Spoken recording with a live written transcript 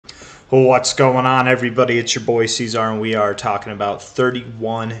What's going on, everybody? It's your boy C-Zar, and we are talking about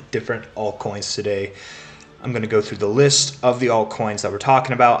 31 different altcoins today. I'm going to go through the list of the altcoins that we're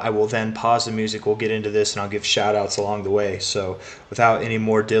talking about. I will then pause the music, we'll get into this, and I'll give shout outs along the way. So without any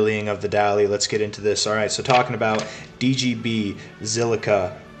more dillying of the dally, let's get into this. Alright, so talking about DGB,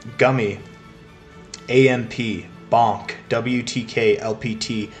 Zilliqa, Gummy, AMP, BONK, WTK,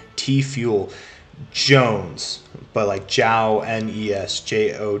 LPT, TFUEL, JOWNES, but like JOWNES,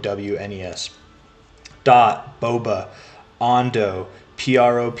 JOWNES, BOBA, ONDO,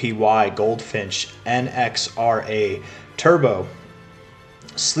 PROPY, Goldfinch, NXRA, Turbo,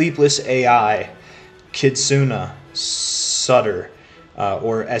 Sleepless AI, KIZUNA, SUTER,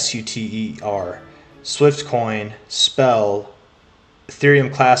 or SUTER, SWFTC, Spell,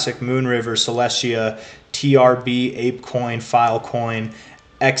 Ethereum Classic, Moonriver, Celestia, TRB, ApeCoin, Filecoin,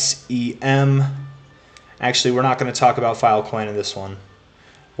 XEM. Actually, we're not going to talk about Filecoin in this one.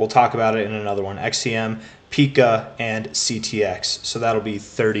 We'll talk about it in another one. XEM, PIKA, and CTX. So that'll be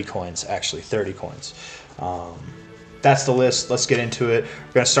 30 coins, actually, 30 coins. That's the list. Let's get into it.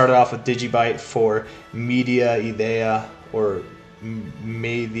 We're going to start it off with Digibyte for Media Idea or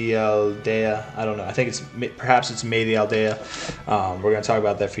Media Aldea. I don't know. I think it's perhaps it's Media Aldea. We're going to talk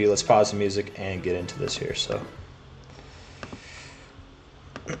about that for you. Let's pause the music and get into this here. So,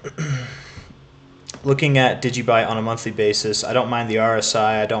 looking at Digibyte on a monthly basis, I don't mind the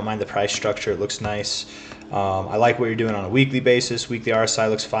RSI. I don't mind the price structure. It looks nice. I like what you're doing on a weekly basis. Weekly RSI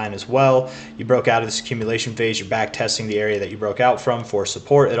looks fine as well. You broke out of this accumulation phase. You're back testing the area that you broke out from for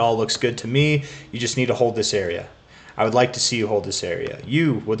support. It all looks good to me. You just need to hold this area. I would like to see you hold this area.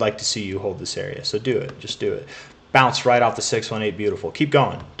 You would like to see you hold this area. So do it. Just do it. Bounce right off the 618. Beautiful. Keep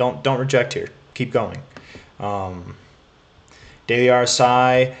going. Don't reject here. Keep going. Daily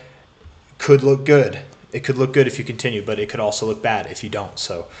RSI could look good. It could look good if you continue, but it could also look bad if you don't.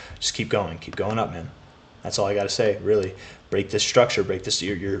 So just keep going. Keep going up, man. That's all I got to say, really. Break this structure. Break this.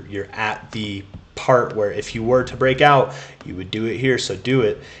 You're at the part where if you were to break out, you would do it here. So do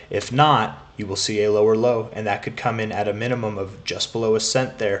it. If not, you will see a lower low, and that could come in at a minimum of just below a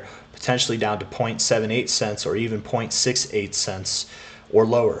cent there, potentially down to 0.78 cents or even 0.68 cents or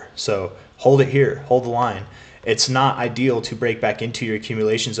lower. So hold it here. Hold the line. It's not ideal to break back into your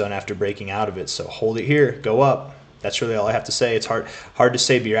accumulation zone after breaking out of it. So hold it here. Go up. That's really all I have to say. It's hard to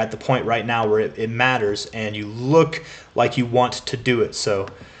say, but you're at the point right now where it matters, and you look like you want to do it. So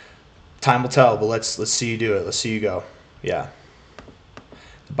time will tell, but let's see you do it. Let's see you go. Yeah.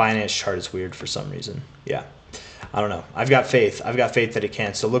 The Binance chart is weird for some reason. Yeah. I don't know. I've got faith. I've got faith that it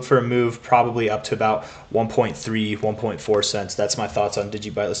can. So look for a move probably up to about 1.3, 1.4 cents. That's my thoughts on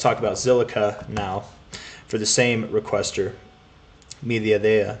Digibyte. Let's talk about Zilliqa now for the same requester. Media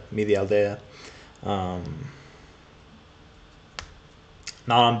Aldea.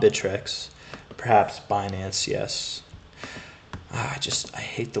 Not on Bittrex. Perhaps Binance, yes. I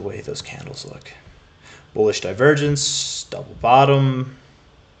hate the way those candles look. Bullish divergence, double bottom.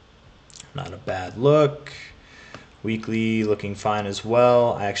 Not a bad look. Weekly looking fine as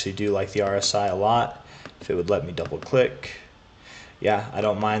well. I actually do like the RSI a lot. If it would let me double click. Yeah, I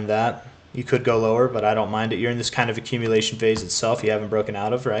don't mind that. You could go lower, but I don't mind it. You're in this kind of accumulation phase itself you haven't broken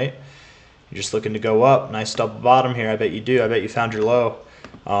out of, right? You're just looking to go up. Nice double bottom here. I bet you do. I bet you found your low.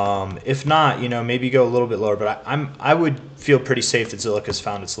 If not, maybe go a little bit lower, but I would feel pretty safe that Zilliqa's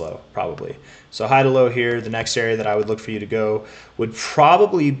found its low, probably. So high to low here. The next area that I would look for you to go would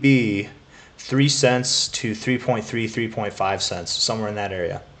probably be 3 cents to 3.3, 3.5 cents, somewhere in that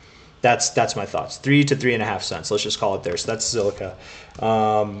area. That's my thoughts. 3 to 3.5 cents. Let's just call it there. So that's Zilliqa.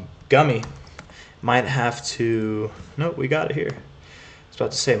 Gummy might have to. Nope, we got it here. I was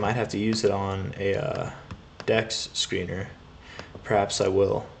about to say might have to use it on a DEX screener. Perhaps I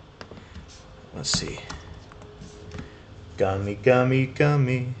will. Let's see. Gummy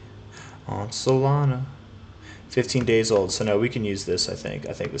on Solana. 15 days old. So no, we can use this. I think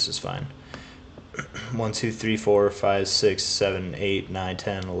this is fine. 1, 2, 3, 4, 5, 6, 7, 8, 9,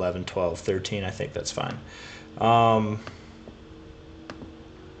 10, 11, 12, 13. I think that's fine.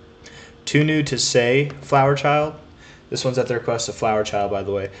 Too new to say, Flower Child. This one's at the request of Flower Child, by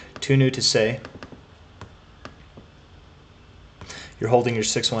the way. Too new to say. You're holding your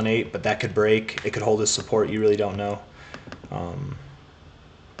 618, but that could break. It could hold as support. You really don't know.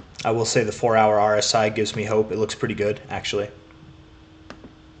 I will say the 4-hour RSI gives me hope. It looks pretty good, actually.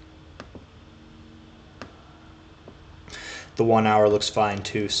 The 1 hour looks fine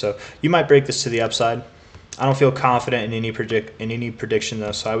too. So you might break this to the upside. I don't feel confident in any prediction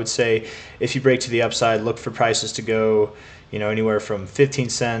though. So I would say if you break to the upside, look for prices to go, anywhere from 15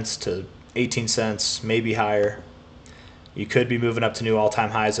 cents to 18 cents, maybe higher. You could be moving up to new all-time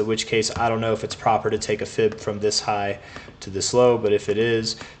highs, in which case I don't know if it's proper to take a fib from this high to this low, but if it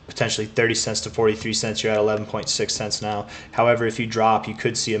is, potentially 30 cents to 43 cents, you're at 11.6 cents now. However, if you drop, you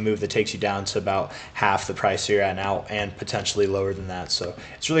could see a move that takes you down to about half the price you're at now and potentially lower than that. So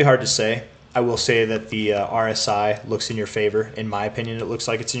it's really hard to say. I will say that the RSI looks in your favor. In my opinion, it looks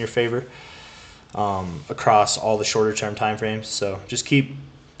like it's in your favor across all the shorter term time frames. So just keep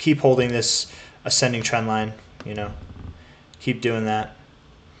holding this ascending trend line, you know. Keep doing that.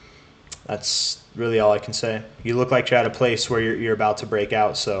 That's really all I can say. You look like you're at a place where you're about to break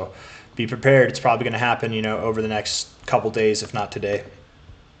out, so be prepared. It's probably going to happen, you know, over the next couple days, if not today.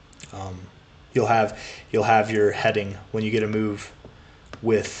 You'll have your heading when you get a move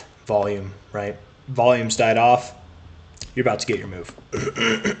with volume, right? Volume's died off. You're about to get your move.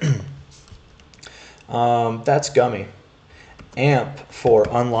 That's Gummy. AMP for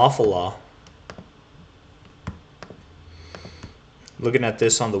unlawful law. Looking at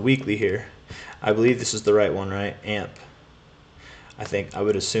this on the weekly here, I believe this is the right one, right? AMP. I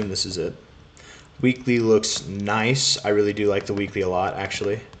would assume this is it. Weekly looks nice. I really do like the weekly a lot,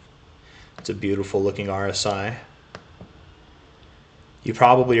 actually. It's a beautiful looking RSI. You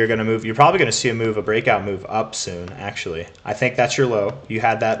probably are going to move. You're probably going to see a breakout move up soon, actually. I think that's your low. You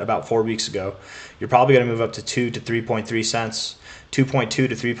had that about 4 weeks ago. You're probably going to move up to 2 to 3.3 cents. 2.2 to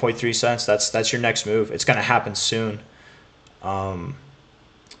 3.3 cents. That's your next move. It's going to happen soon.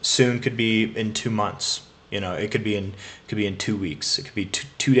 Soon could be in 2 months. You know, it could be in 2 weeks. It could be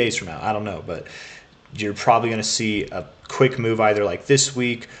 2 days from now. I don't know, but you're probably going to see a quick move either like this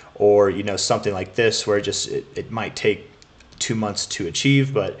week or, you know, something like this where it might take 2 months to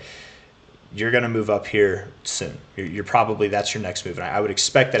achieve, but you're going to move up here soon. You're probably, that's your next move. And I would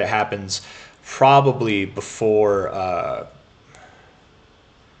expect that it happens probably before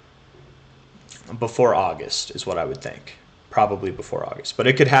August is what I would think. Probably before August, but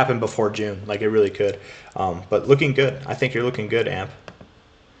it could happen before June. Like, it really could. But looking good. I think you're looking good, AMP.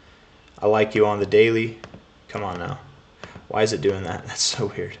 I like you on the daily. Come on now. Why is it doing that? That's so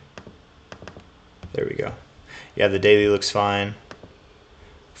weird. There we go. Yeah, the daily looks fine.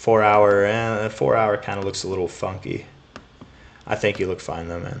 4 hour, 4 hour kind of looks a little funky. I think you look fine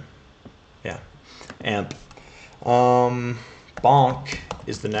though, man. Yeah. AMP. BONK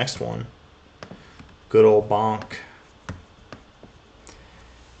is the next one. Good old BONK.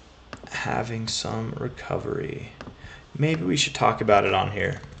 Having some recovery. Maybe we should talk about it on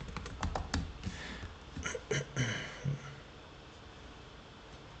here.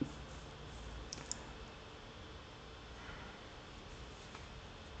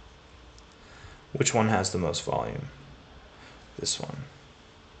 Which one has the most volume? This one.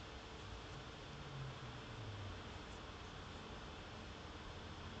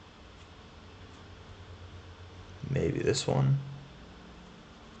 Maybe this one.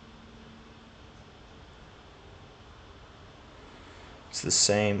 It's the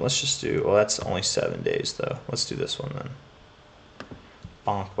same. Let's just do, well, that's only 7 days though. Let's do this one then.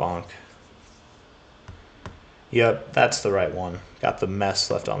 Bonk, bonk. Yep, that's the right one. Got the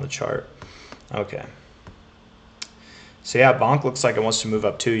mess left on the chart. Okay. So yeah, bonk looks like it wants to move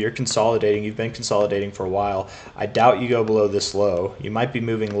up too. You're consolidating. You've been consolidating for a while. I doubt you go below this low. You might be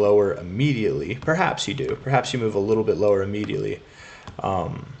moving lower immediately. Perhaps you do. Perhaps you move a little bit lower immediately.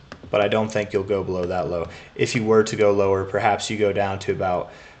 But I don't think you'll go below that low. If you were to go lower, perhaps you go down to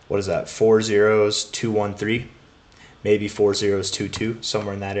about, what is that, 40213, maybe 4022,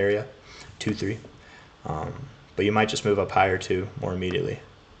 somewhere in that area, 23. But you might just move up higher too, more immediately.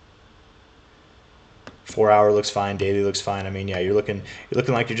 4 hour looks fine, daily looks fine. I mean, yeah, you're looking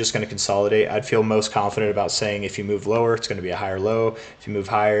like you're just going to consolidate. I'd feel most confident about saying if you move lower, it's going to be a higher low. If you move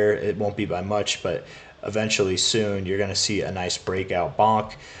higher, it won't be by much, but eventually soon you're going to see a nice breakout.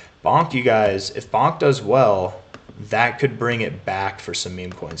 Bonk, you guys, if Bonk does well, that could bring it back for some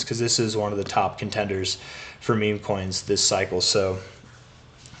meme coins, because this is one of the top contenders for meme coins this cycle. So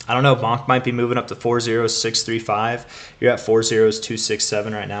I don't know, Bonk might be moving up to 40635. You're at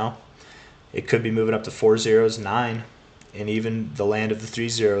 40267 right now. It could be moving up to 409 and even the land of the 3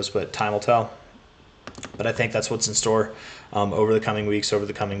 zeros, but time will tell. But I think that's what's in store over the coming weeks, over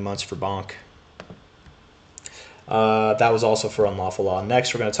the coming months for Bonk. That was also for unlawful law.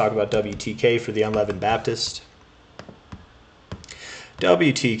 Next, we're going to talk about WTK for the Unleavened Baptist.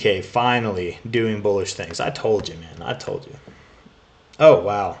 WTK finally doing bullish things. I told you, man. I told you. Oh,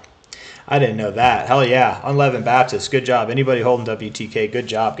 wow. I didn't know that. Hell yeah. Unleavened Baptist. Good job. Anybody holding WTK, good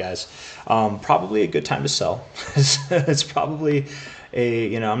job, guys. Probably a good time to sell. It's probably a,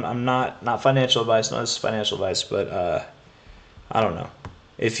 you know, I'm not financial advice. No, this is financial advice, but I don't know.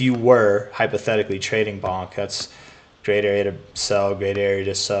 If you were hypothetically trading Bonk, Great area to sell, great area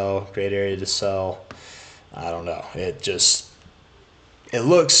to sell, great area to sell. I don't know. It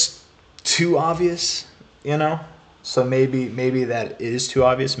looks too obvious, you know? So maybe that is too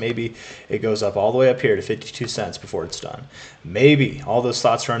obvious. Maybe it goes up all the way up here to 52 cents before it's done. Maybe all those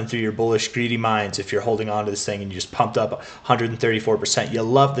thoughts running through your bullish, greedy minds if you're holding on to this thing and you just pumped up 134%. You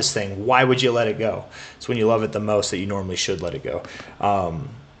love this thing. Why would you let it go? It's when you love it the most that you normally should let it go.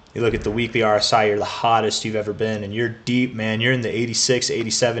 You look at the weekly RSI, you're the hottest you've ever been, and you're deep, man. You're in the 86,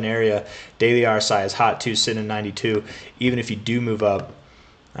 87 area. Daily RSI is hot too, sitting in 92. Even if you do move up,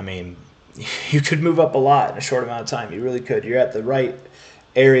 I mean, you could move up a lot in a short amount of time. You really could. You're at the right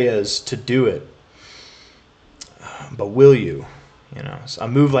areas to do it. But will you? You know, so a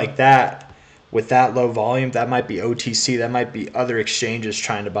move like that with that low volume, that might be OTC. That might be other exchanges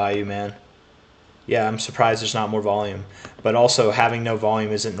trying to buy you, man. Yeah, I'm surprised there's not more volume. But also having no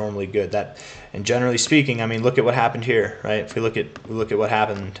volume isn't normally good. And generally speaking, I mean, look at what happened here, right? If we look at what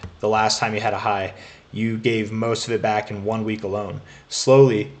happened the last time you had a high, you gave most of it back in 1 week alone.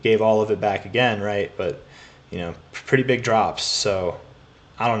 Slowly gave all of it back again, right? But, you know, pretty big drops. So,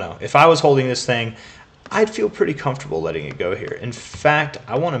 I don't know. If I was holding this thing, I'd feel pretty comfortable letting it go here. In fact,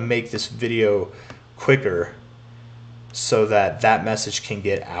 I want to make this video quicker so that that message can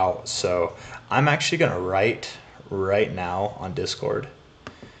get out. So, I'm actually going to write right now on Discord.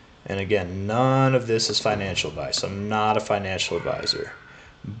 And again, none of this is financial advice. I'm not a financial advisor.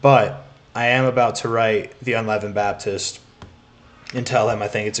 But I am about to write the Unleavened Baptist and tell him I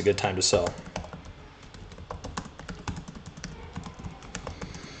think it's a good time to sell.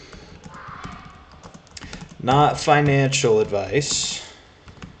 Not financial advice,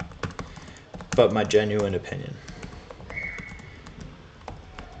 but my genuine opinion.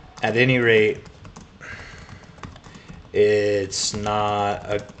 At any rate, it's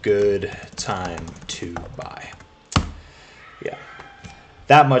not a good time to buy. Yeah.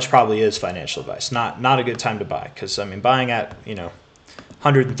 That much probably is financial advice. Not a good time to buy, because I mean, buying at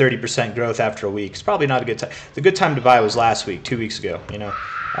 130% growth after a week is probably not a good time. The good time to buy was last week, 2 weeks ago.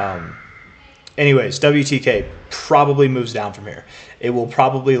 Anyways, WTK probably moves down from here. It will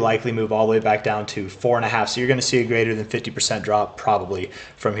probably likely move all the way back down to 4.5. So you're going to see a greater than 50% drop probably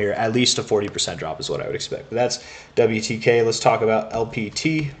from here. At least a 40% drop is what I would expect. But that's WTK. Let's talk about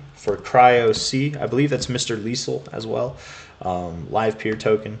LPT for Cryo C. I believe that's Mr. Liesel as well. Live peer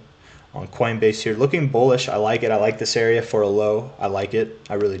token on Coinbase here. Looking bullish. I like it. I like this area for a low. I like it.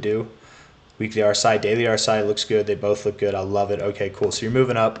 I really do. Weekly RSI, daily RSI looks good. They both look good. I love it. Okay, cool. So you're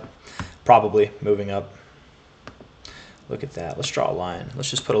moving up. Probably moving up. Look at that. Let's draw a line. Let's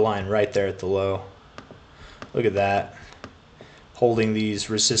just put a line right there at the low. Look at that. Holding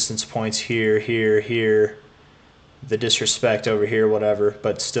these resistance points here, here, here. The disrespect over here, whatever.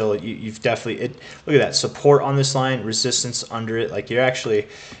 But still, you've definitely... look at that. Support on this line, resistance under it. Like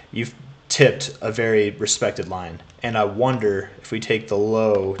you've tipped a very respected line. And I wonder if we take the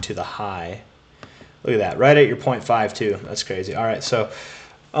low to the high. Look at that. Right at your 0.52. That's crazy. All right, so...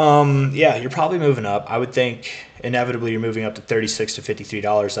 yeah, you're probably moving up. I would think inevitably you're moving up to $36 to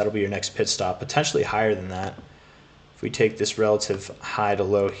 $53. That'll be your next pit stop, potentially higher than that. If we take this relative high to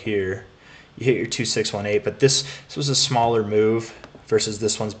low here, you hit your 2618, but this was a smaller move versus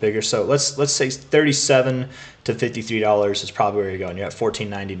this one's bigger. So let's say $37 to $53 is probably where you're going. You're at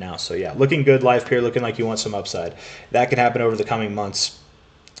 $14.90 now. So yeah, looking good live here, looking like you want some upside. That can happen over the coming months,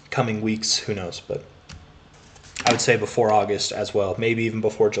 coming weeks, who knows, but I would say before August as well, maybe even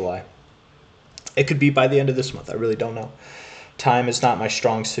before July. It could be by the end of this month. I really don't know. Time is not my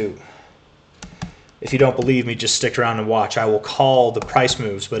strong suit. If you don't believe me, just stick around and watch. I will call the price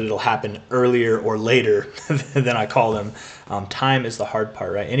moves, but it'll happen earlier or later than I call them. Time is the hard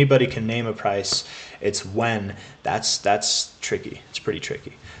part, right? Anybody can name a price. It's when. That's tricky. It's pretty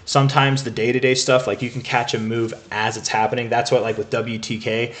tricky. Sometimes the day-to-day stuff, like you can catch a move as it's happening. That's what, like with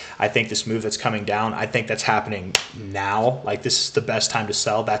WTK, I think this move that's coming down, I think that's happening now. Like this is the best time to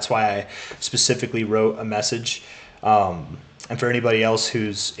sell. That's why I specifically wrote a message. And for anybody else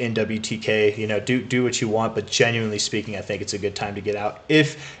who's in WTK, do what you want, but genuinely speaking, I think it's a good time to get out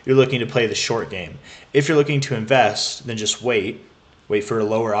if you're looking to play the short game. If you're looking to invest, then just wait for a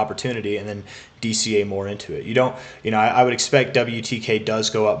lower opportunity and then DCA more into it. I would expect WTK does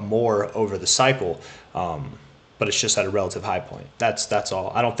go up more over the cycle, but it's just at a relative high point. That's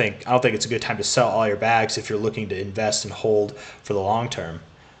all. I don't think it's a good time to sell all your bags if you're looking to invest and hold for the long term.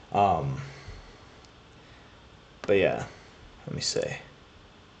 But yeah. Let me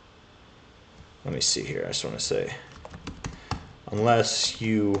see here. I just want to say, unless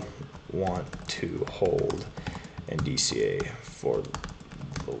you want to hold and DCA for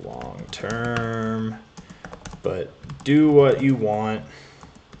the long term, but do what you want.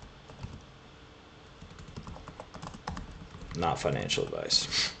 Not financial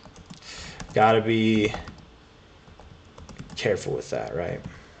advice. Gotta be careful with that, right?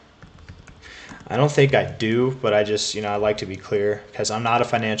 I don't think I do, but I just, I like to be clear because I'm not a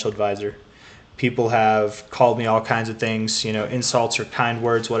financial advisor. People have called me all kinds of things, insults or kind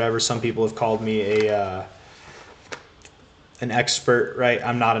words, whatever. Some people have called me an expert, right?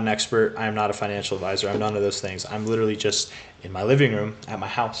 I'm not an expert. I'm not a financial advisor. I'm none of those things. I'm literally just in my living room at my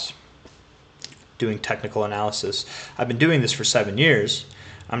house doing technical analysis. I've been doing this for 7 years.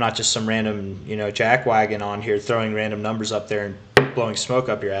 I'm not just some random, jackwagon on here throwing random numbers up there and blowing smoke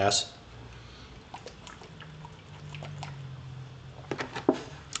up your ass.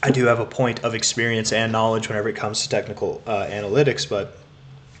 I do have a point of experience and knowledge whenever it comes to technical analytics, but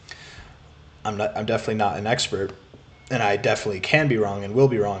I'm definitely not an expert, and I definitely can be wrong and will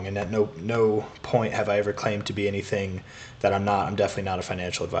be wrong, and at no point have I ever claimed to be anything that I'm not. I'm definitely not a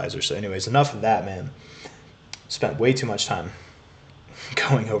financial advisor. So anyways, enough of that, man. Spent way too much time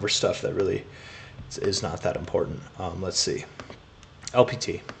going over stuff that really is not that important. Let's see.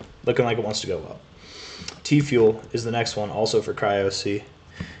 LPT, looking like it wants to go up. TFUEL is the next one, also for cryo-C.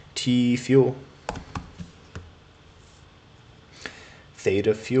 TFUEL.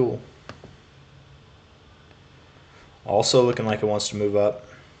 Theta Fuel. Also looking like it wants to move up.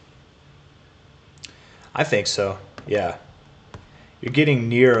 I think so, yeah. You're getting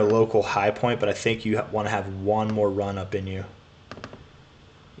near a local high point, but I think you want to have one more run up in you.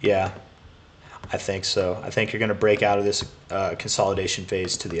 Yeah, I think so. I think you're going to break out of this consolidation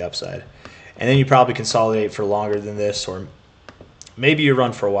phase to the upside. And then you probably consolidate for longer than this, or maybe you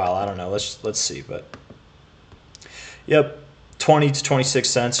run for a while. I don't know. Let's see. But yep, 20 to 26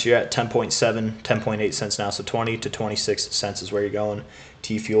 cents. You're at 10.7, 10.8 cents now. So 20 to 26 cents is where you're going.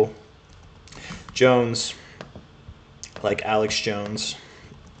 TFUEL. Jones, like Alex Jones.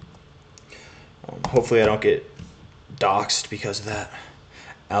 Hopefully I don't get doxxed because of that.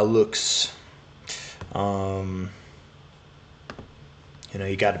 Alex.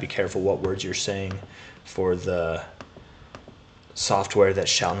 You got to be careful what words you're saying for the software that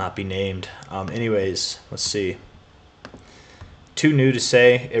shall not be named. Anyways, let's see. Too new to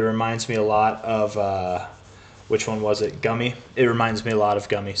say. It reminds me a lot of, which one was it? Gummy. It reminds me a lot of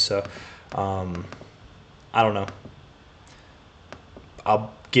Gummy. So, I don't know.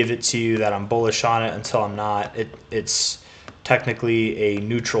 I'll give it to you that I'm bullish on it until I'm not. It's technically a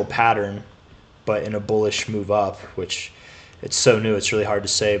neutral pattern, but in a bullish move up, which it's so new, it's really hard to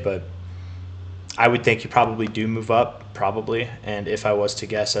say, but I would think you probably do move up, probably. And if I was to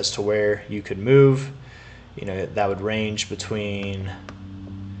guess as to where you could move, that would range between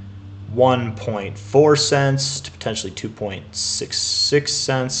 1.4 cents to potentially 2.66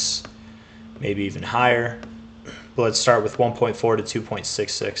 cents, maybe even higher. But let's start with 1.4 to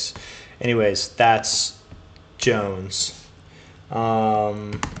 2.66. Anyways, that's Jones.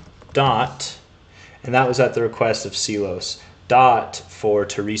 Dot, and that was at the request of Silos. Dot for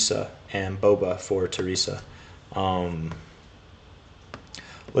Teresa and BOBA for Teresa. Looking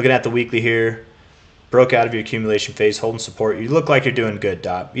at the weekly here, broke out of your accumulation phase, holding support. You look like you're doing good,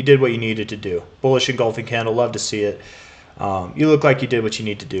 Dot. You did what you needed to do. Bullish engulfing candle, love to see it. You look like you did what you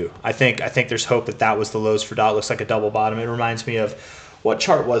need to do. I think there's hope that was the lows for Dot. Looks like a double bottom. It reminds me of, what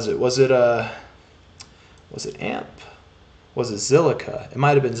chart was it? Was it AMP? Was it Zilliqa? It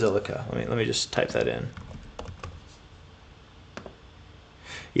might have been Zilliqa. Let me just type that in.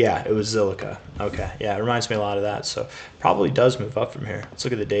 Yeah, it was Zilliqa. Okay, yeah, it reminds me a lot of that. So probably does move up from here. Let's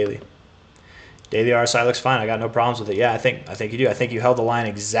look at the daily. Daily RSI looks fine. I got no problems with it. Yeah, I think you do. I think you held the line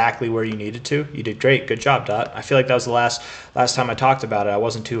exactly where you needed to. You did great. Good job, Dot. I feel like that was the last time I talked about it. I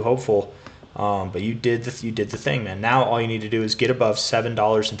wasn't too hopeful, but you did the thing, man. Now all you need to do is get above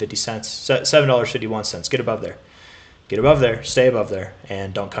 $7.50, $7.51. Get above there. Get above there. Stay above there,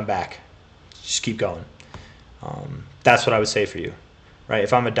 and don't come back. Just keep going. That's what I would say for you. Right?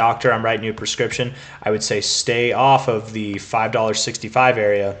 If I'm a doctor, I'm writing you a prescription, I would say stay off of the $5.65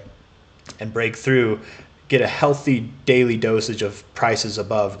 area and break through, get a healthy daily dosage of prices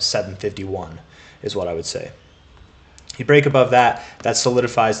above $7.51 is what I would say. You break above that, that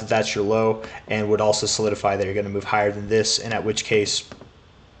solidifies that that's your low, and would also solidify that you're going to move higher than this, and at which case,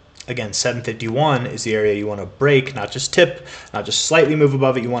 again, 751 is the area you want to break, not just tip, not just slightly move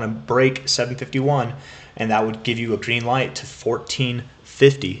above it. You want to break 751, and that would give you a green light to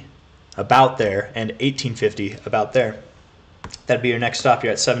 1450, about there, and 1850, about there. That'd be your next stop.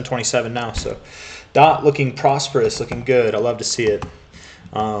 You're at 727 now. So Dot looking prosperous, looking good. I love to see it.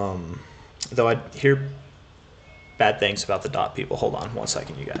 Though I hear bad things about the Dot people. Hold on one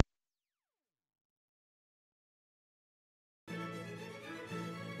second, you guys.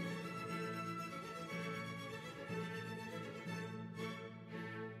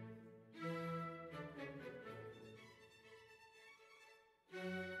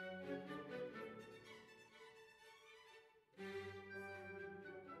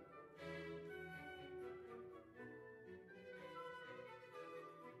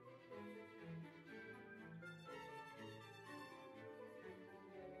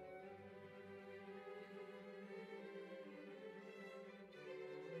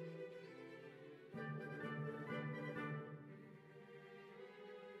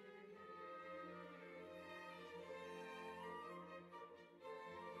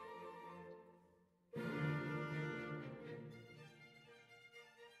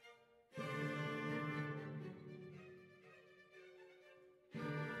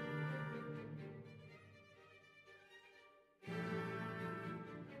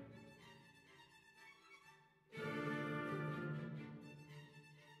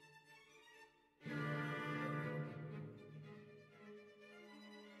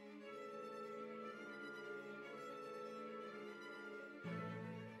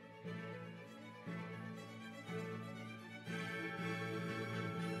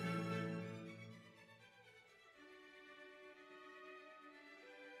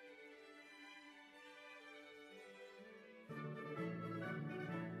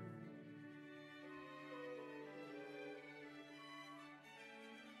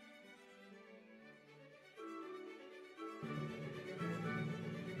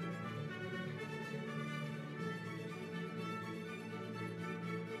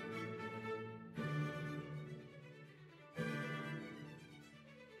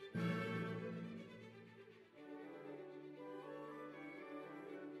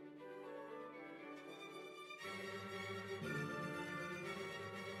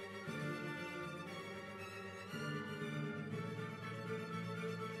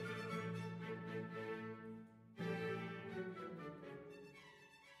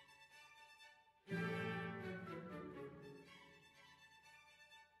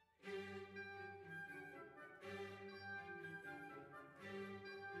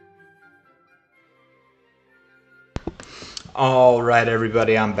 All right,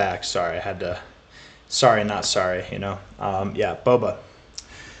 everybody, I'm back. Sorry, I had to. Sorry, not sorry. You know. Yeah, BOBA.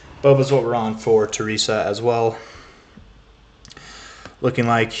 BOBA's what we're on for Teresa as well. Looking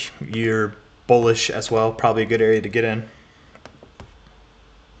like you're bullish as well. Probably a good area to get in.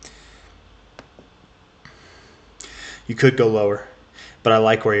 You could go lower, but I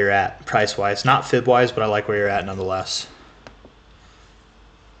like where you're at price-wise. Not fib-wise, but I like where you're at nonetheless.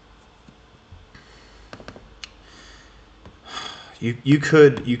 You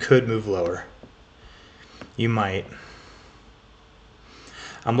could move lower. You might.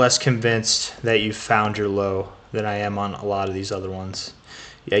 I'm less convinced that you found your low than I am on a lot of these other ones.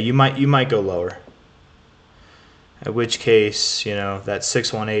 Yeah, you might go lower. In which case, you know, that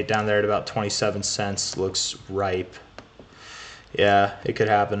 618 down there at about 27 cents looks ripe. Yeah, it could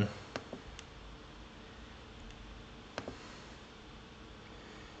happen.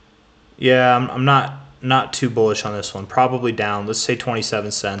 Yeah, I'm not too bullish on this one. Probably down, let's say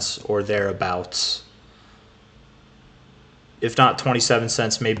 27 cents or thereabouts. If not 27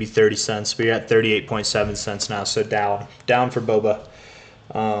 cents, maybe 30 cents. But you're at 38.7 cents now, so down for BOBA.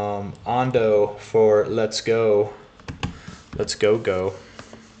 ONDO for let's go. Let's go.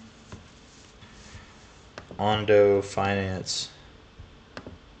 ONDO Finance.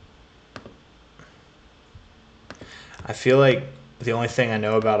 I feel like the only thing I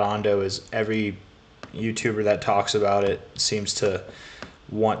know about ONDO is every YouTuber that talks about it seems to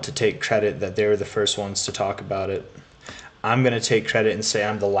want to take credit that they were the first ones to talk about it. I'm going to take credit and say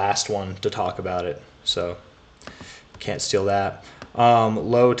I'm the last one to talk about it, so can't steal that.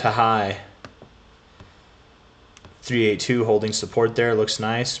 Low to high, 382 holding support there, looks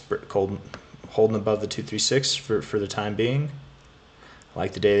nice. Holding above the 236 for the time being. I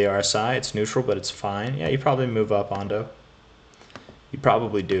like the daily RSI. It's neutral, but it's fine. Yeah, you probably move up, ONDO. You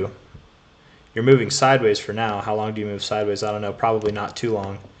probably do. You're moving sideways for now. How long do you move sideways? I don't know. Probably not too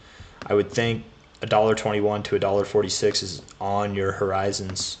long. I would think $1.21 to $1.46 is on your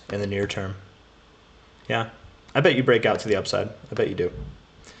horizons in the near term. Yeah, I bet you break out to the upside. I bet you do.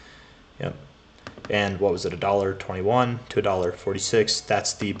 Yep. And what was it, $1.21 to $1.46?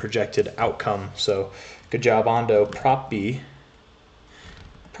 That's the projected outcome. So good job, ONDO. PROPY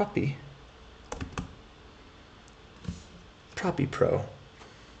Pro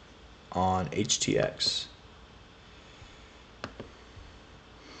on HTX.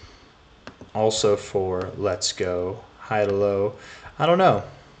 Also for let's go, high to low. I don't know.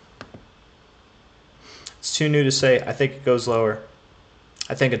 It's too new to say. I think it goes lower.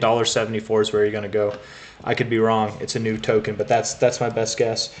 I think $1.74 is where you're going to go. I could be wrong. It's a new token, but that's my best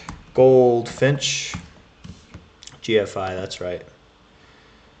guess. Goldfinch. GFI, that's right.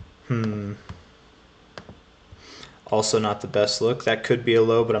 Also not the best look. That could be a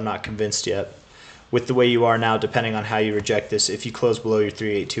low, but I'm not convinced yet. With the way you are now, depending on how you reject this, if you close below your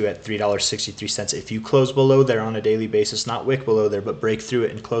 382 at $3.63, if you close below there on a daily basis, not wick below there, but break through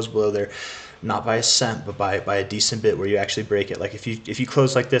it and close below there, not by a cent, but by a decent bit where you actually break it. Like if you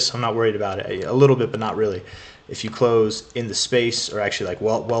close like this, I'm not worried about it. A little bit, but not really. If you close in the space, or actually like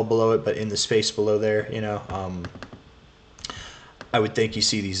well below it, but in the space below there, you know, I would think you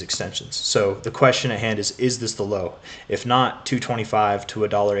see these extensions. So the question at hand is this the low? If not, $2.25 to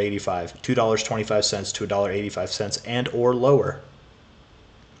 $1.85, $2.25 to $1.85 and or lower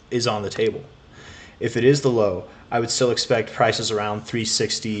is on the table. If it is the low, I would still expect prices around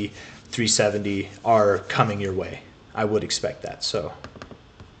 360, 370 are coming your way. I would expect that. So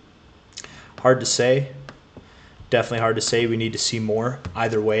hard to say. Definitely hard to say. We need to see more.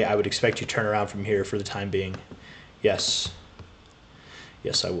 Either way, I would expect you to turn around from here for the time being. Yes.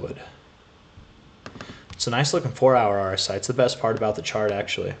 Yes, I would. It's a nice looking 4-hour RSI. It's the best part about the chart,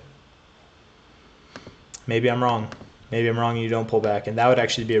 actually. Maybe I'm wrong. Maybe I'm wrong and you don't pull back. And that would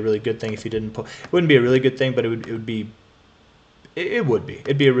actually be a really good thing if you didn't pull. It wouldn't be a really good thing, but it would be. It'd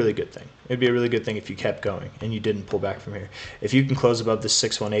be a really good thing. It'd be a really good thing if you kept going and you didn't pull back from here. If you can close above this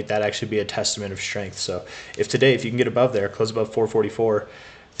 618, that'd actually be a testament of strength. So if today, if you can get above there, close above 444,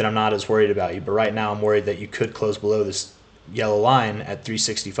 then I'm not as worried about you. But right now I'm worried that you could close below this yellow line at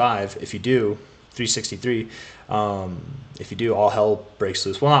 365. If you do, 363, if you do, all hell breaks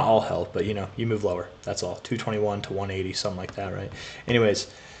loose. Well, not all hell, but you know, you move lower. That's all. 221 to 180, something like that, right?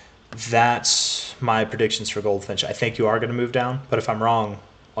 Anyways, that's my predictions for Goldfinch. I think you are going to move down, but if I'm wrong,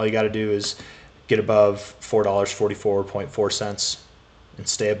 all you got to do is get above $4.44.4 and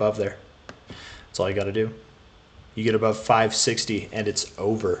stay above there. That's all you got to do. You get above 560 and it's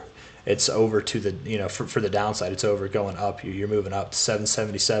over. It's over to the, you know, for the downside, it's over. Going up, you're moving up to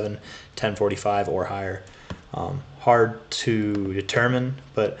 777, 1045 or higher. Hard to determine,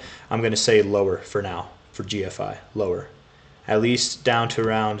 but I'm going to say lower for now for GFI, lower. at least down to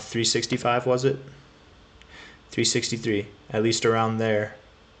around 365, was it? 363, at least around there,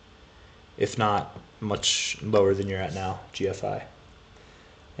 if not much lower than you're at now, GFI.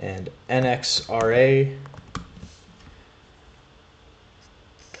 And NXRA,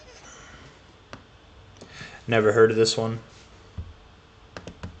 never heard of this one.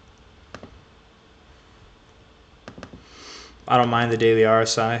 I don't mind the daily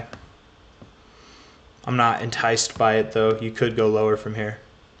RSI. I'm not enticed by it though. You could go lower from here.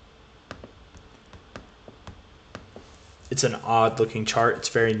 It's an odd looking chart. It's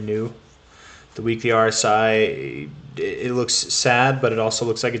very new. The weekly RSI, it looks sad, but it also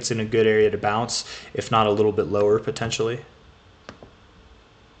looks like it's in a good area to bounce, if not a little bit lower potentially.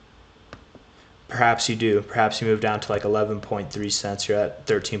 Perhaps you do. Perhaps you move down to like 11.3 cents. You're at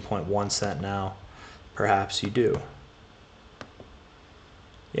 13.1 cent now. Perhaps you do.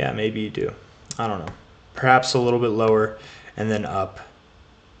 Yeah, maybe you do. I don't know. Perhaps a little bit lower and then up.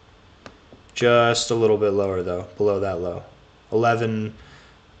 Just a little bit lower though, below that low.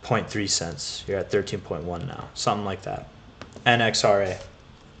 11.3 cents. You're at 13.1 now. Something like that. NXRA.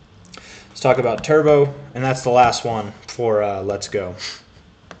 Let's talk about Turbo, and that's the last one for Let's Go.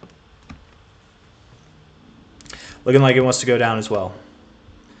 Looking like it wants to go down as well.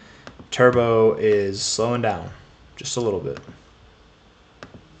 Turbo is slowing down just a little bit.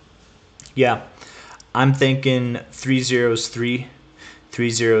 Yeah, I'm thinking 303,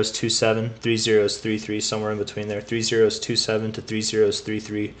 3027, 3033, somewhere in between there. 3027 to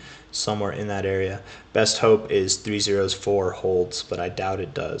 3033, somewhere in that area. Best hope is 304 holds, but I doubt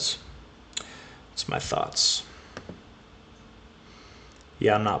it does. That's my thoughts.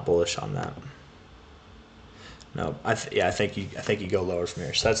 Yeah, I'm not bullish on that. No, I think you go lower from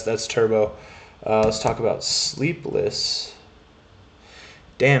here. So that's Turbo. Let's talk about Sleepless.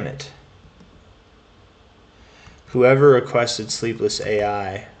 Damn it. Whoever requested Sleepless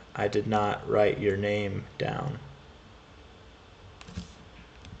AI, I did not write your name down.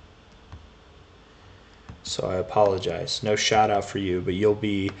 So I apologize. No shout out for you, but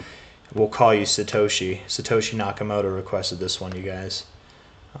we'll call you Satoshi. Satoshi Nakamoto requested this one, you guys.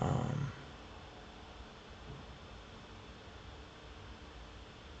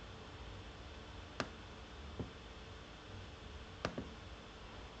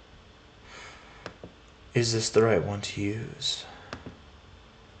 Is this the right one to use?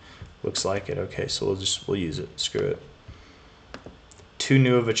 Looks like it. Okay, so we'll use it. Screw it. Too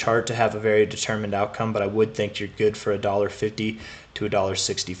new of a chart to have a very determined outcome, but I would think you're good for $1.50 to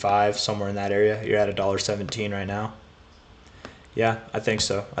 $1.65, somewhere in that area. You're at $1.17 right now. Yeah, I think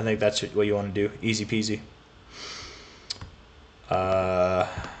so. I think that's what you want to do. Easy peasy.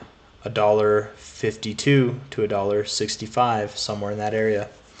 $1.52 to $1.65, somewhere in that area.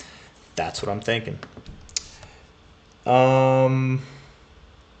 That's what I'm thinking.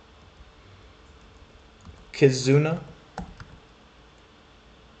 KIZUNA.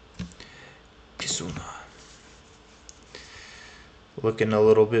 Looking a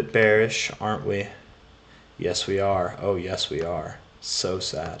little bit bearish, aren't we? Yes, we are. Oh, yes, we are. So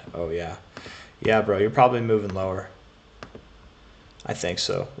sad. Oh, yeah. Yeah, bro, you're probably moving lower. I think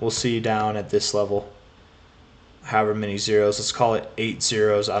so. We'll see you down at this level. However many zeros. Let's call it 8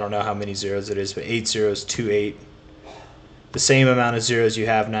 zeros. I don't know how many zeros it is, but 8 zeros, 28. The same amount of zeros you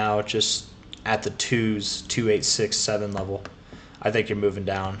have now, just at the 2s, 2, 8, 6, 7 level. I think you're moving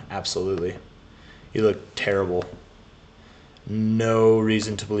down. Absolutely. You look terrible. No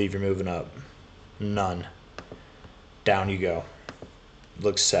reason to believe you're moving up. None. Down you go.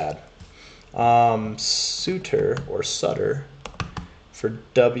 Looks sad. SUTER or SUTER for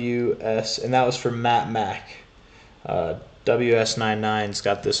WS, and that was for Matt Mac. WS99's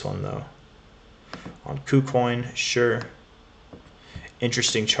got this one though. On KuCoin, sure.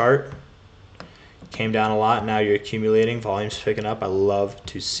 Interesting chart. Came down a lot. Now you're accumulating. Volume's picking up. I love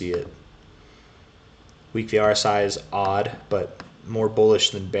to see it. Weekly RSI is odd, but more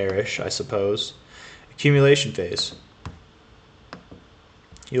bullish than bearish, I suppose. Accumulation phase.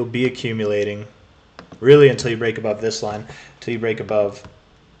 You'll be accumulating really until you break above this line, until you break above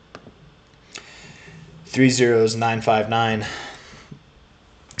 30959.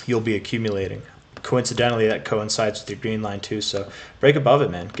 You'll be accumulating. Coincidentally, that coincides with your green line too, so break above it,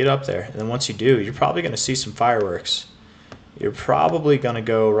 man. Get up there. And then once you do, you're probably going to see some fireworks. You're probably going to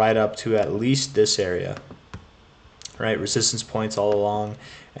go right up to at least this area, right? Resistance points all along,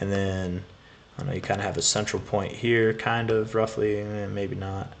 and then I don't know, you kind of have a central point here, kind of roughly, maybe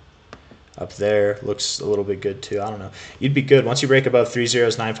not. Up there looks a little bit good too. I don't know. You'd be good once you break above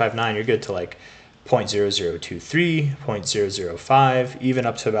 30959. You're good to like 0.0023, 0.005, even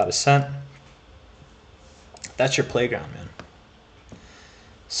up to about a cent. That's your playground, man.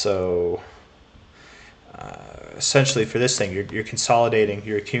 So essentially for this thing, you're consolidating,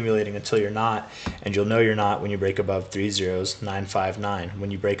 you're accumulating until you're not, and you'll know you're not when you break above 30959. When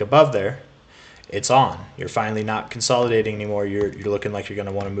you break above there, it's on. You're finally not consolidating anymore. You're looking like you're going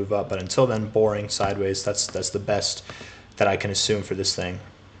to want to move up, but until then, boring sideways. That's the best that I can assume for this thing.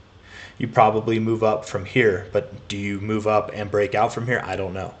 You probably move up from here, but do you move up and break out from here? I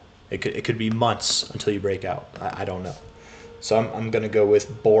don't know. It could be months until you break out. I don't know. So I'm going to go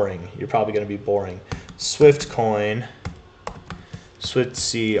with boring. You're probably going to be boring. Swift coin,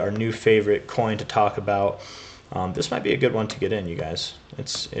 SWFTC, our new favorite coin to talk about. This might be a good one to get in, you guys.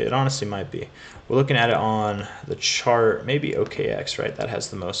 It honestly might be. We're looking at it on the chart, maybe OKX, right? That has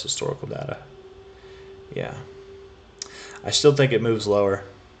the most historical data. Yeah. I still think it moves lower.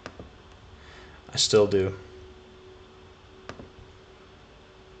 I still do.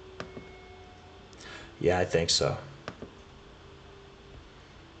 Yeah, I think so.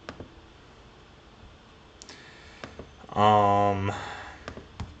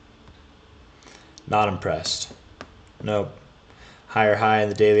 Not impressed. Nope. Higher high in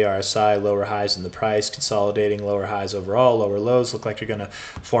the daily RSI, lower highs in the price, consolidating lower highs overall, lower lows. Look like you're going to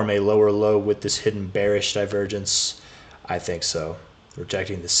form a lower low with this hidden bearish divergence. I think so.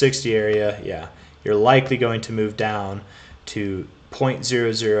 Rejecting the 60 area, yeah. You're likely going to move down to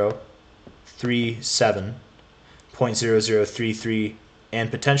 0.0037, 0.0033,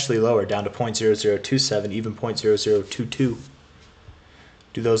 and potentially lower, down to 0.0027, even 0.0022.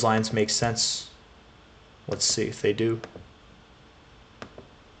 Do those lines make sense? Let's see if they do.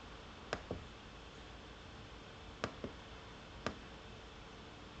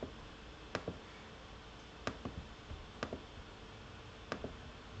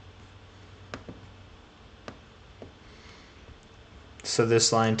 So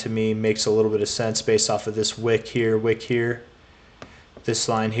this line to me makes a little bit of sense based off of this wick here, wick here. This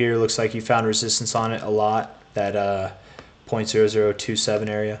line here looks like you found resistance on it a lot, that 0.0027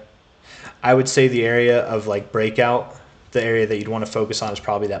 area. I would say the area of like breakout, the area that you'd want to focus on is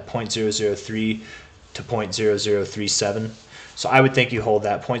probably that 0.003 to 0.0037. So I would think you hold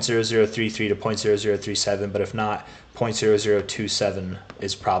that 0.0033 to 0.0037, but if not, 0.0027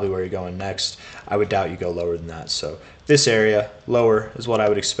 is probably where you're going next. I would doubt you go lower than that. So this area, lower, is what I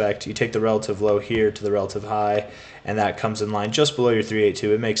would expect. You take the relative low here to the relative high, and that comes in line just below your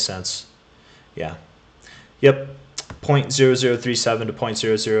 382. It makes sense. Yeah. Yep. 0.0037 to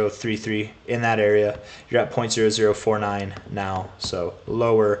 0.0033 in that area. You're at 0.0049 now, so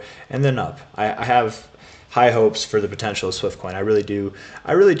lower and then up. I have high hopes for the potential of SwiftCoin. I really do.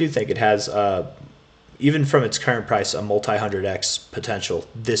 I really do think it has, even from its current price, a multi-100x potential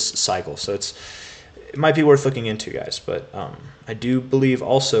this cycle. So it might be worth looking into, guys. But I do believe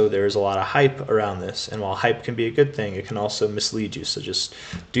also there's a lot of hype around this, and while hype can be a good thing, it can also mislead you. So just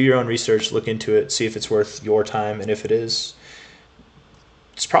do your own research, look into it, see if it's worth your time, and if it is,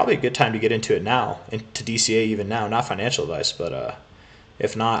 it's probably a good time to get into it now, and to DCA even now. Not financial advice, but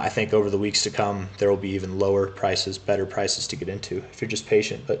if not, I think over the weeks to come, there will be even lower prices, better prices to get into if you're just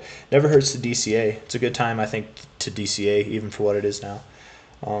patient. But never hurts to DCA. It's a good time, I think, to DCA, even for what it is now.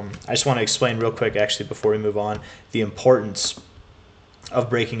 I just want to explain real quick, actually, before we move on, the importance of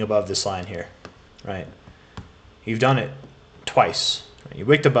breaking above this line here, right? You've done it twice. You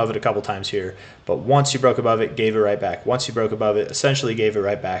wicked above it a couple times here, but once you broke above it, gave it right back. Once you broke above it, essentially gave it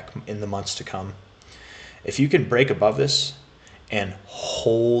right back in the months to come. If you can break above this and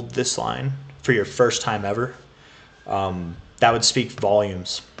hold this line for your first time ever, that would speak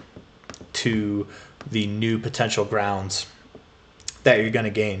volumes to the new potential grounds that you're going to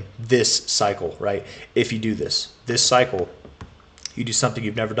gain this cycle, right? If you do this cycle, you do something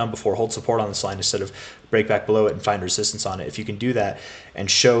you've never done before, hold support on this line instead of break back below it and find resistance on it. If you can do that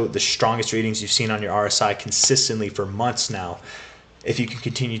and show the strongest readings you've seen on your RSI consistently for months now, if you can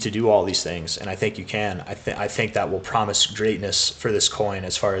continue to do all these things, and I think you can, I think that will promise greatness for this coin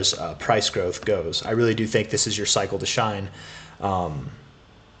as far as price growth goes. I really do think this is your cycle to shine.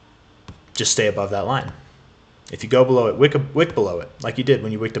 Just stay above that line. If you go below it, wick below it, like you did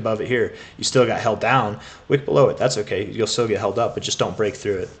when you wicked above it here. You still got held down. Wick below it, that's okay. You'll still get held up, but just don't break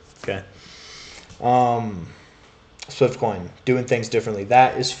through it, okay? SwiftCoin, doing things differently.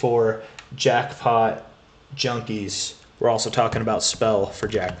 That is for jackpot junkies. We're also talking about Spell for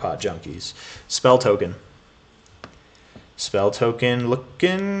jackpot junkies. Spell token. Spell token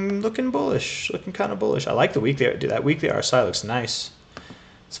looking bullish, looking kind of bullish. I like the weekly. Dude, that weekly RSI looks nice.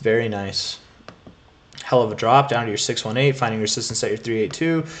 It's very nice. Hell of a drop down to your 618, finding resistance at your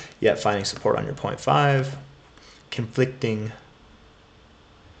 382, yet finding support on your 0.5. Conflicting.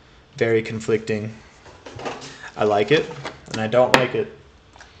 Very conflicting. I like it, and I don't like it.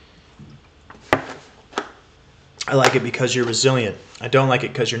 I like it because you're resilient. I don't like it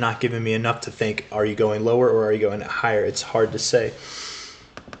because you're not giving me enough to think, are you going lower or are you going higher? It's hard to say.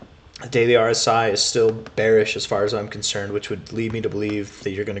 The daily RSI is still bearish as far as I'm concerned, which would lead me to believe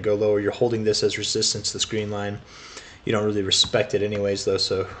that you're going to go lower. You're holding this as resistance, this green line. You don't really respect it anyways, though,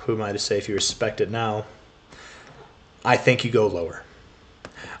 so who am I to say if you respect it now? I think you go lower.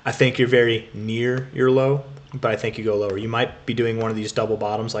 I think you're very near your low, but I think you go lower. You might be doing one of these double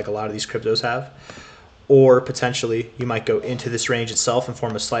bottoms like a lot of these cryptos have, or potentially you might go into this range itself and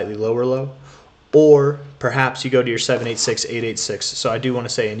form a slightly lower low, or perhaps you go to your 786, 886. So I do want to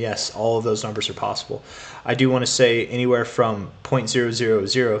say, and yes, all of those numbers are possible. I do want to say anywhere from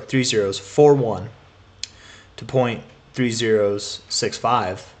 0.0003041 to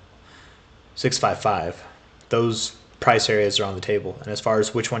 0.3065. Those price areas are on the table. And as far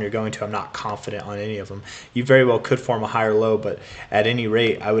as which one you're going to, I'm not confident on any of them. You very well could form a higher low, but at any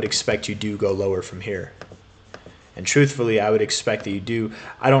rate, I would expect you do go lower from here. And truthfully, I would expect that you do.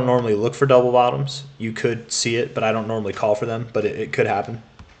 I don't normally look for double bottoms. You could see it, but I don't normally call for them, but it could happen.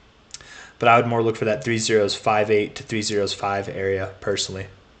 But I would more look for that 3058 to 3005 area personally.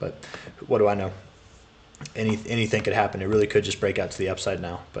 But what do I know? Anything could happen. It really could just break out to the upside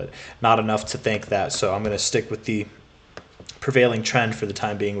now, but not enough to think that. So I'm going to stick with the prevailing trend for the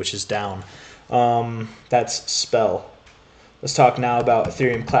time being, which is down. That's SPEL. Let's talk now about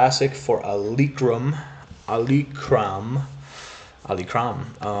Ethereum Classic for Alikram.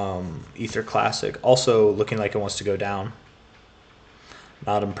 Ether Classic. Also looking like it wants to go down.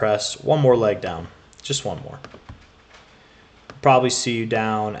 Not impressed. One more leg down. Just one more. Probably see you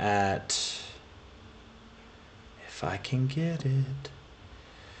down at, if I can get it,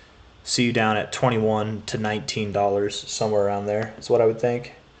 see you down at $21 to $19, somewhere around there is what I would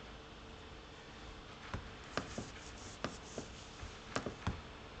think.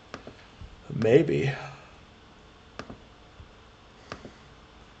 Maybe.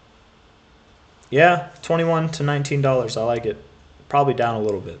 Yeah, $21 to $19. I like it. Probably down a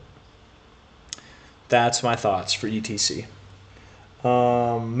little bit. That's my thoughts for ETC.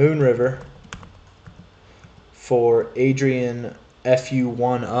 Moon River for Adrian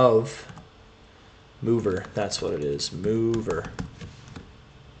FU1 of MOVR. That's what it is. MOVR.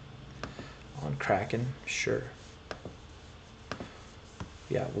 On Kraken? Sure.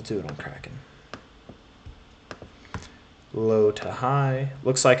 Yeah, we'll do it on Kraken. Low to high.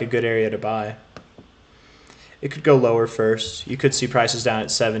 Looks like a good area to buy. It could go lower first. You could see prices down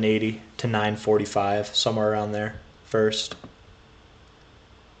at 780 to 945, somewhere around there first.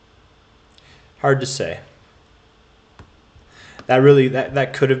 Hard to say.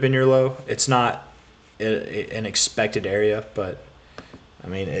 That could have been your low. It's not an expected area, but I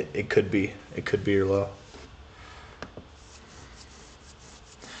mean it could be. It could be your low.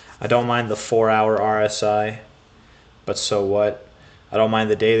 I don't mind the 4-hour RSI, but so what? I don't mind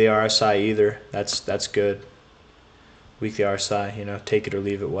the daily RSI either. That's good. Weekly RSI, you know, take it or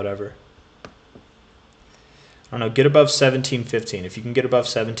leave it, whatever. I don't know, get above 1715. If you can get above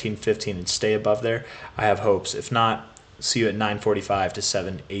 1715 and stay above there, I have hopes. If not, see you at 945 to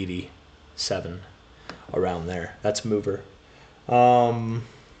 787, around there. That's MOVR.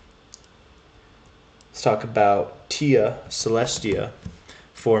 Let's talk about TIA, Celestia,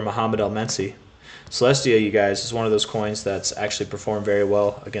 for Mohammed El-Mensi. Celestia, you guys, is one of those coins that's actually performed very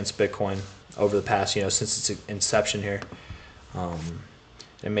well against Bitcoin over the past, you know, since its inception here.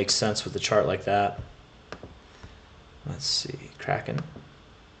 It makes sense with the chart like that. Let's see, Kraken.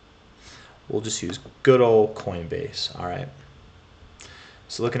 We'll just use good old Coinbase. All right.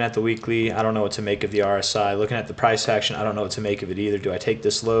 So looking at the weekly, I don't know what to make of the RSI. Looking at the price action, I don't know what to make of it either. Do I take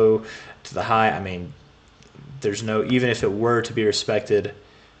this low to the high? I mean, there's no, even if it were to be respected,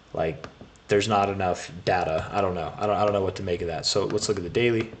 like, there's not enough data. I don't know. I don't know what to make of that. So let's look at the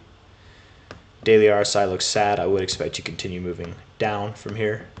daily. Daily RSI looks sad. I would expect you to continue moving down from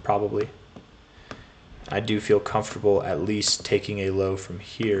here, probably. I do feel comfortable at least taking a low from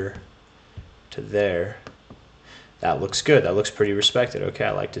here to there. That looks good. That looks pretty respected. Okay,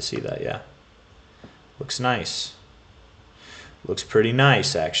 I like to see that, yeah. Looks nice. Looks pretty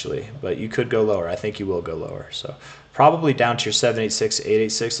nice, actually. But you could go lower. I think you will go lower. So probably down to your 786,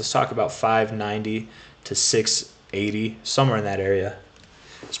 886. Let's talk about 590 to 680, somewhere in that area.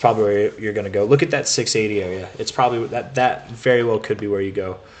 It's probably where you're going to go. Look at that 680 area. It's probably that very well could be where you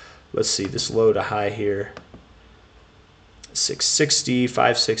go. Let's see, this low to high here, 660,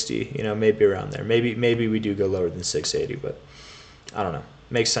 560, you know, maybe around there. Maybe we do go lower than 680, but I don't know.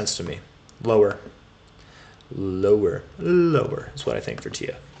 Makes sense to me. Lower is what I think for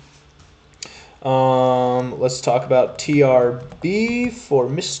TIA. Let's talk about TRB for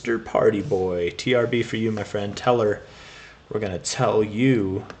Mr. Party Boy. TRB for you, my friend. Tell her we're going to tell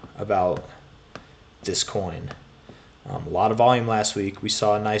you about this coin. A lot of volume last week. We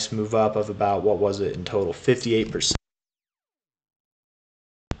saw a nice move up of about, what was it in total? 58%.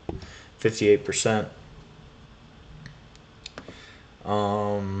 58%.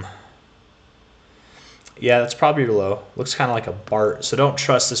 Yeah, that's probably your low. Looks kind of like a BART, so don't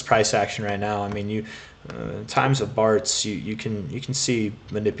trust this price action right now. I mean, times of BARTs, you can see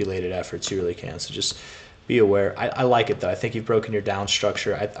manipulated efforts. You really can. So just be aware. I like it though. I think you've broken your down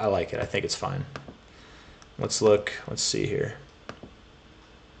structure. I like it. I think it's fine. Let's look. Let's see here.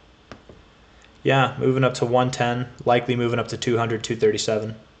 Yeah, moving up to 110. Likely moving up to 200,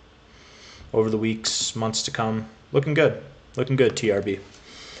 237 over the weeks, months to come. Looking good. Looking good, TRB.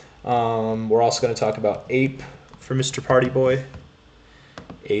 We're also going to talk about Ape for Mr. Party Boy.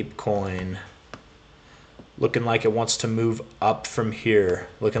 Ape coin. Looking like it wants to move up from here.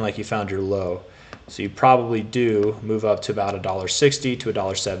 Looking like you found your low. So you probably do move up to about $1.60 to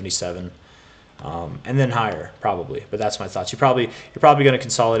 $1.77. And then higher, probably. But that's my thoughts. You're probably going to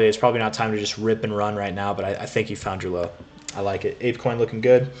consolidate. It's probably not time to just rip and run right now, but I think you found your low. I like it. Ape coin looking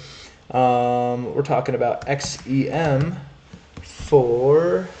good. We're talking about XEM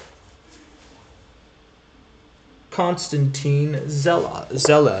for Konstantin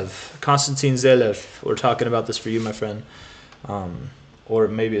Zelev. Konstantin Zelev. We're talking about this for you, my friend. Or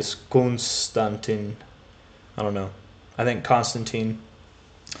maybe it's Konstantin. I don't know. I think Konstantin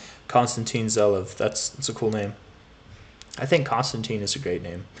Zelev. That's a cool name. I think Konstantin is a great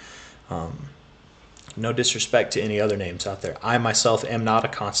name. No disrespect to any other names out there. I myself am not a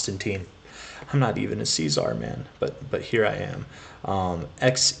Konstantin. I'm not even a C-Zar, man. But here I am.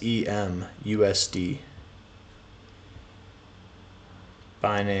 XEM USD.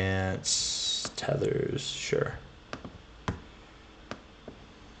 Binance, Tethers, sure.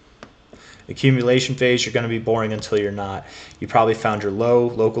 Accumulation phase, you're going to be boring until you're not. You probably found your low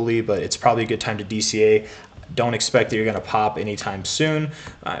locally, but it's probably a good time to DCA. Don't expect that you're going to pop anytime soon.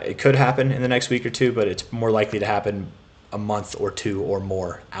 It could happen in the next week or two, but it's more likely to happen a month or two or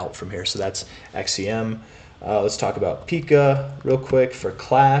more out from here. So that's XEM. Let's talk about PIKA real quick for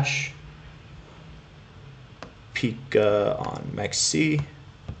Clash. PIKA on MEXC.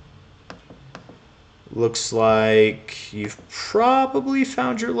 Looks like you've probably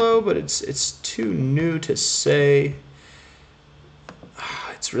found your low, but it's too new to say.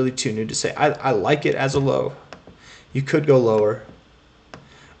 It's really too new to say. I like it as a low. You could go lower.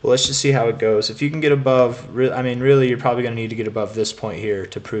 But let's just see how it goes. If you can get above, I mean, really, you're probably going to need to get above this point here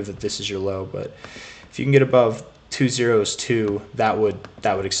to prove that this is your low. But if you can get above 202, that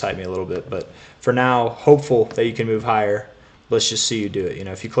would excite me a little bit. But for now, hopeful that you can move higher. Let's just see you do it. You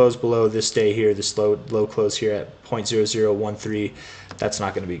know, if you close below this day here, this low close here at 0.0013, that's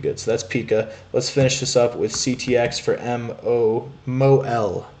not going to be good. So that's PIKA. Let's finish this up with CTX for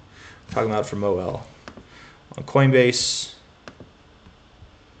MOL. Talking about for MOL. On Coinbase,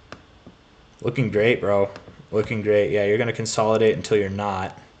 looking great, bro. Looking great. Yeah, you're going to consolidate until you're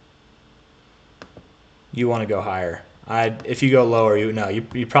not. You want to go higher. If you go lower,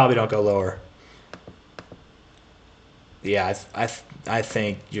 you probably don't go lower. Yeah, I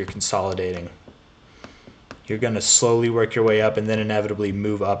think you're consolidating. You're going to slowly work your way up and then inevitably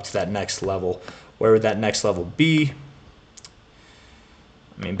move up to that next level. Where would that next level be?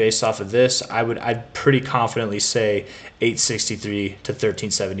 I mean, based off of this, I'd pretty confidently say 863 to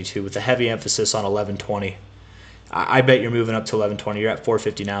 1372 with a heavy emphasis on 1120. I bet you're moving up to 1120. You're at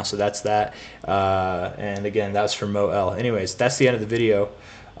 450 now, so that's that. And again, that's for MOL. Anyways, that's the end of the video.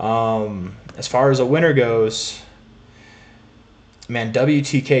 As far as a winner goes, man,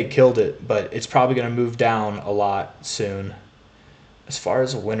 WTK killed it, but it's probably going to move down a lot soon. As far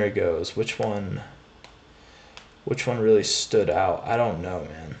as a winner goes, which one really stood out? I don't know,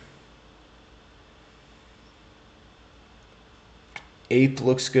 man. Ape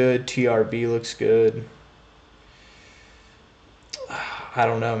looks good. TRB looks good. I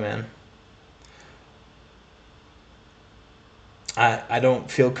don't know, man. I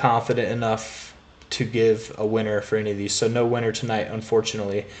don't feel confident enough to give a winner for any of these. So no winner tonight,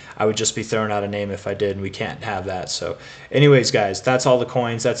 unfortunately. I would just be throwing out a name if I did, and we can't have that. So anyways, guys, that's all the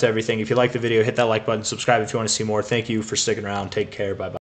coins. That's everything. If you like the video, hit that like button. Subscribe if you want to see more. Thank you for sticking around. Take care. Bye-bye.